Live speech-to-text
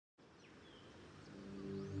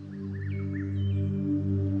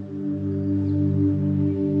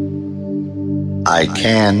I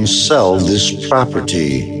can sell this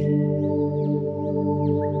property.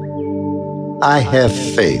 I have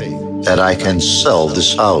faith that I can sell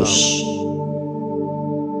this house.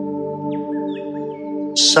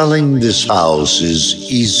 Selling this house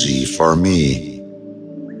is easy for me.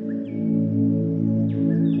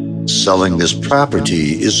 Selling this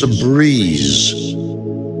property is a breeze.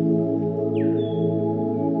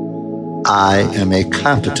 I am a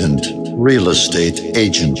competent real estate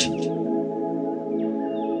agent.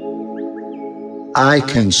 I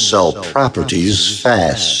can sell properties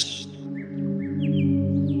fast.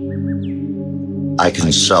 I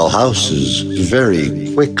can sell houses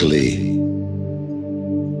very quickly.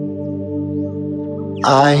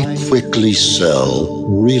 I quickly sell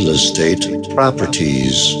real estate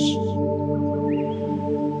properties.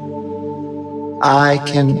 I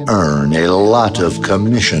can earn a lot of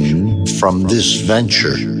commission from this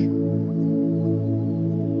venture.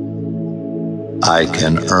 I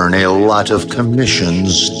can earn a lot of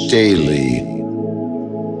commissions daily.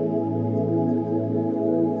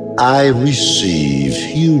 I receive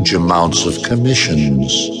huge amounts of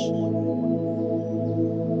commissions.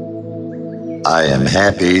 I am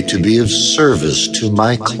happy to be of service to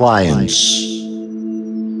my clients.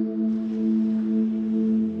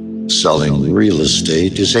 Selling real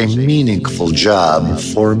estate is a meaningful job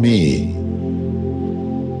for me.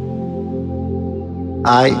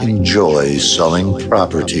 I enjoy selling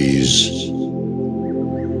properties.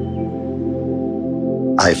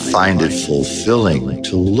 I find it fulfilling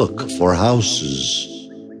to look for houses.